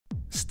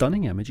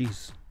Stunning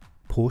images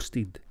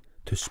posted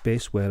to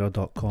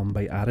spaceweather.com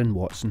by Aaron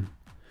Watson,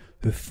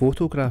 who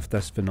photographed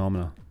this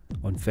phenomena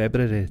on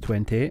February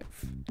 28th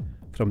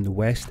from the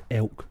West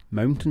Elk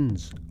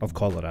Mountains of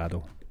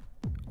Colorado.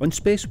 On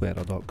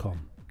spaceweather.com,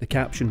 the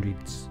caption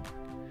reads,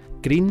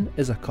 "Green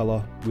is a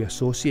colour we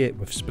associate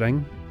with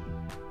spring.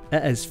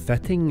 It is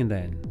fitting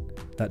then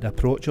that the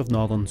approach of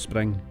northern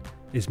spring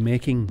is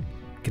making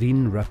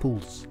green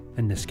ripples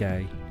in the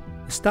sky."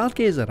 The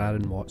stargazer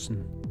Aaron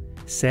Watson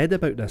said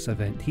about this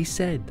event, he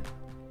said,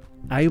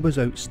 "I was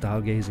out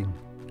stargazing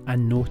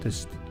and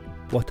noticed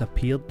what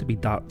appeared to be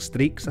dark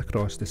streaks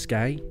across the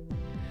sky.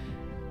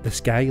 The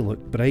sky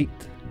looked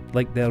bright,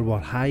 like there were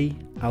high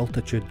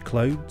altitude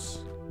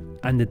clouds,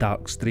 and the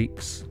dark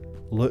streaks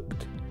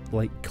looked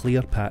like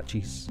clear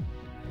patches.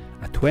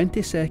 A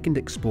 20-second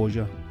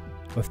exposure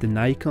with the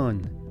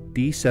Nikon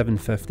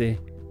D750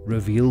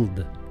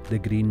 revealed the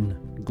green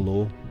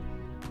glow."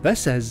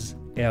 This is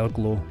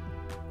Airglow,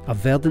 a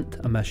verdant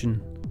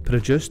emission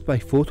produced by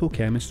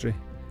photochemistry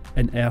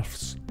in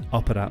Earth's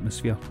upper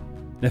atmosphere.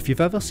 If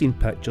you've ever seen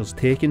pictures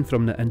taken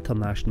from the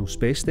International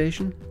Space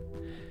Station,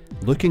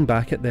 looking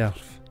back at the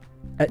Earth,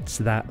 it's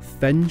that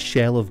thin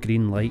shell of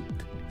green light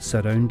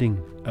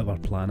surrounding our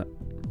planet.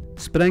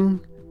 Spring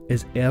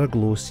is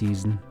Airglow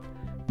season,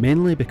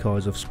 mainly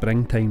because of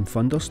springtime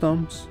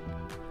thunderstorms.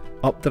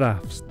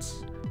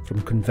 Updrafts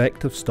from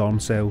convective storm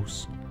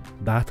cells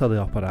batter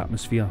the upper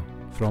atmosphere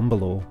from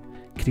below,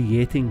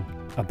 creating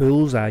a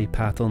bullseye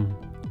pattern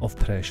of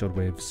pressure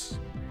waves.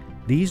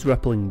 These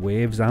rippling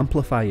waves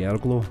amplify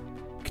airglow,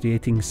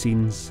 creating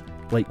scenes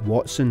like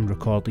Watson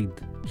recorded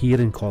here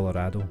in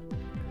Colorado.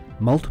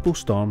 Multiple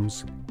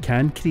storms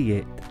can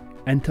create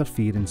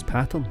interference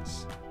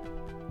patterns.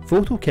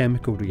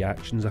 Photochemical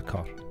reactions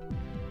occur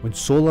when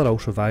solar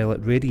ultraviolet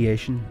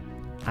radiation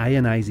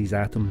ionises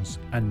atoms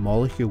and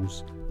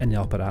molecules in the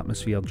upper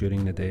atmosphere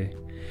during the day.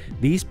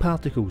 These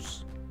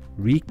particles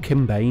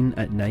recombine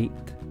at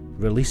night,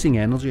 releasing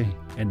energy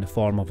in the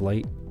form of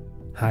light.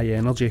 High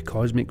energy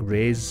cosmic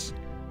rays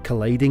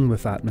colliding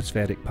with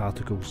atmospheric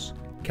particles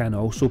can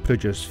also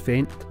produce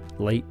faint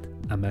light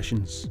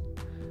emissions.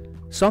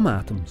 Some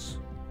atoms,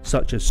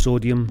 such as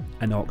sodium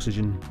and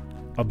oxygen,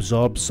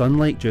 absorb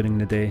sunlight during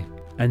the day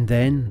and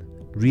then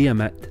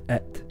re-emit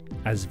it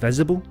as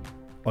visible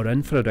or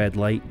infrared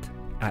light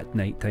at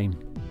night time.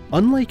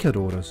 Unlike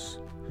auroras,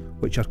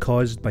 which are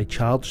caused by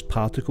charged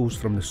particles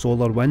from the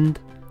solar wind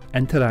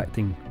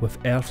interacting with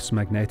Earth's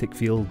magnetic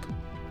field,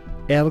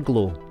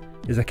 airglow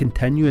is a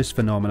continuous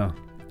phenomenon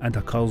and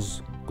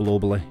occurs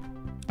globally.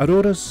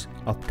 Auroras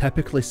are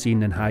typically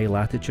seen in high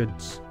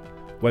latitudes,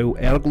 while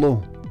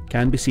airglow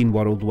can be seen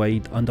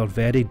worldwide under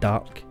very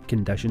dark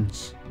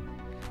conditions.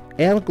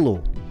 Airglow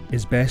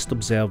is best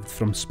observed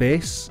from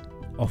space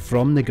or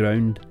from the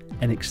ground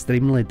in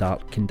extremely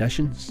dark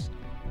conditions,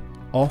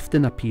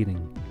 often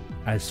appearing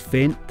as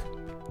faint,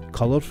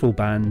 colourful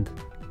band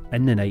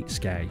in the night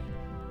sky.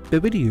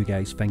 But what do you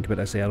guys think about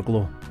this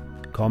airglow?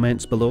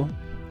 Comments below.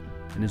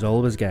 And as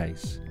always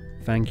guys,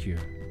 thank you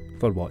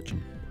for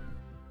watching.